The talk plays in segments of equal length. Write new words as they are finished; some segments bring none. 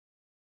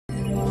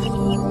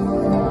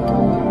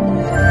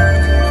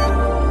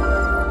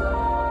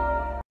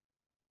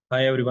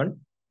Hi everyone.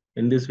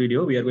 In this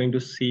video, we are going to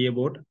see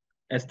about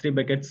S3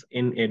 buckets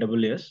in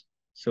AWS.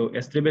 So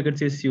S3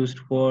 buckets is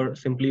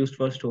simply used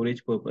for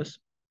storage purpose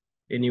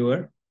in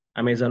your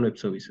Amazon Web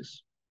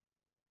Services.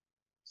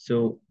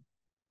 So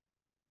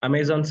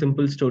Amazon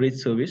Simple Storage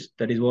Service,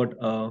 that is what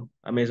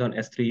Amazon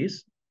S3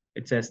 is.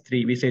 It's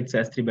S3, we say it's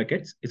S3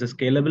 buckets. It's a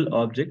scalable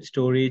object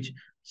storage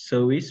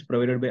service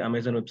provided by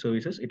Amazon Web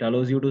Services. It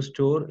allows you to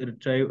store,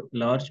 retrieve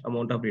large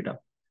amount of data.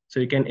 So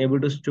you can able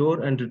to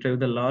store and retrieve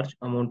the large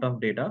amount of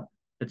data,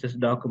 such as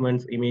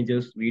documents,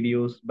 images,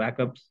 videos,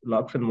 backups,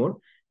 logs, and more.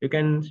 You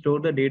can store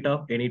the data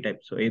of any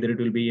type. So either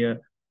it will be a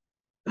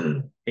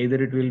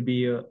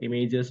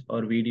images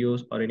or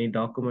videos or any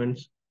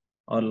documents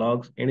or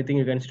logs, anything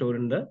you can store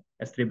in the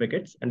S3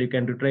 buckets and you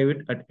can retrieve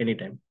it at any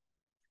time.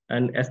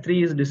 And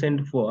S3 is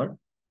designed for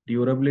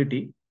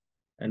durability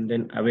and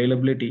then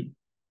availability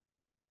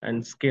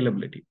and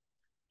scalability.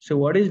 So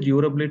what is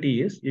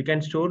durability is you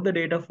can store the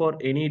data for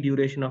any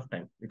duration of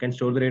time. You can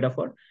store the data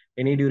for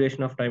any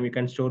duration of time. You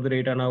can store the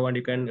data now and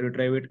you can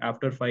retrieve it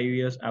after 5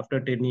 years, after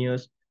 10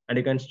 years, and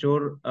you can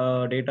store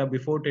data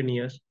before 10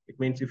 years. It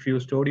means if you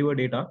store your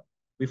data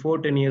before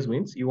 10 years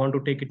means you want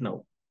to take it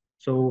now.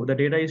 So the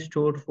data is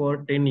stored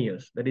for 10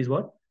 years. That is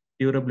what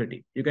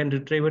durability. You can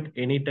retrieve it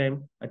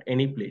anytime at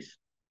any place.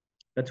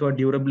 That's what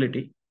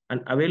durability.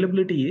 And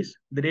availability is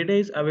the data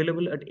is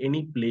available at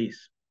any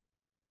place.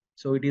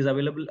 So it is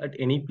available at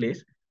any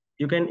place.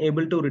 You can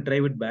able to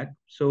retrieve it back.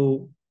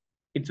 So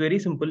it's very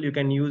simple. You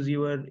can use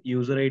your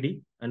user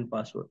ID and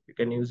password. You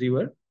can use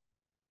your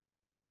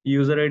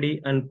user ID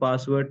and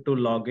password to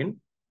log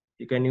in.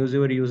 You can use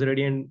your user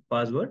ID and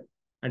password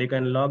and you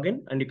can log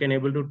in and you can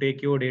able to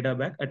take your data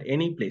back at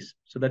any place.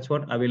 So that's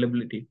what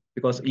availability,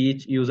 because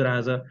each user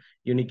has a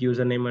unique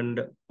username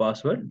and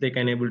password. They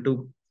can able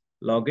to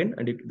log in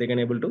and they can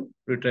able to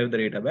retrieve the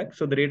data back.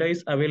 So the data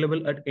is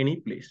available at any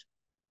place.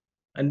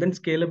 And then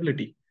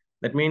scalability.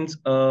 That means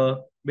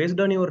based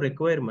on your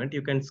requirement,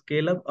 you can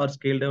scale up or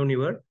scale down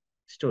your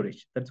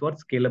storage. That's what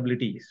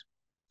scalability is.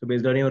 So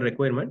based on your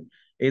requirement,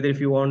 either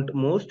if you want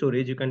more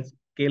storage, you can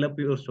scale up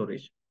your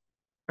storage.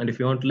 And if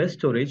you want less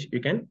storage,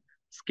 you can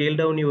scale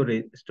down your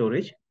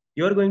storage.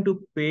 You are going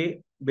to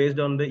pay based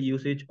on the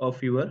usage of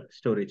your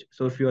storage.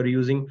 So if you are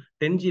using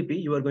 10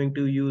 GB, you are going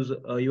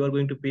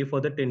to pay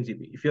for the 10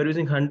 GB. If you are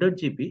using 100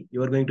 GB,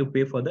 you are going to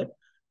pay for that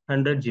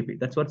 100 GB.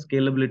 That's what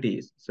scalability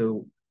is.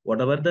 So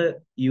whatever the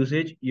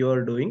usage you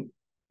are doing,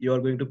 you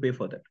are going to pay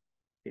for that.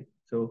 Okay.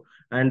 So,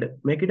 and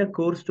make it a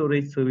core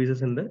storage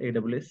services in the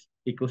AWS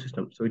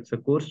ecosystem. So it's a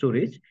core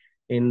storage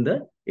in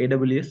the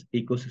AWS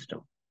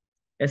ecosystem.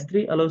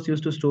 S3 allows you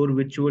to store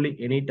virtually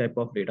any type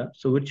of data.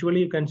 So virtually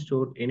you can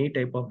store any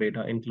type of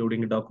data,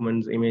 including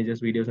documents,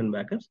 images, videos, and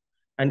backups.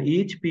 And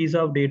each piece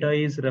of data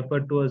is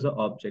referred to as an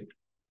object.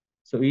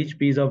 So each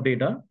piece of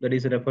data that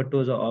is referred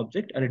to as an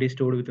object and it is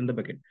stored within the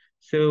bucket.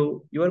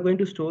 So you are going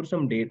to store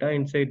some data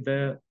inside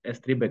the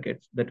S3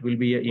 buckets that will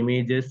be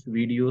images,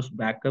 videos,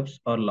 backups,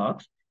 or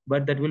logs,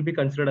 but that will be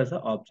considered as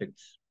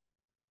objects.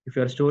 If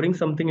you are storing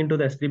something into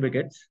the S3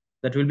 buckets,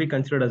 that will be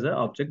considered as an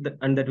object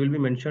and that will be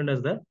mentioned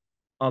as the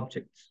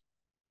objects.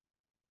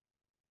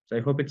 So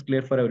I hope it's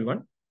clear for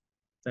everyone.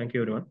 Thank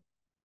you, everyone.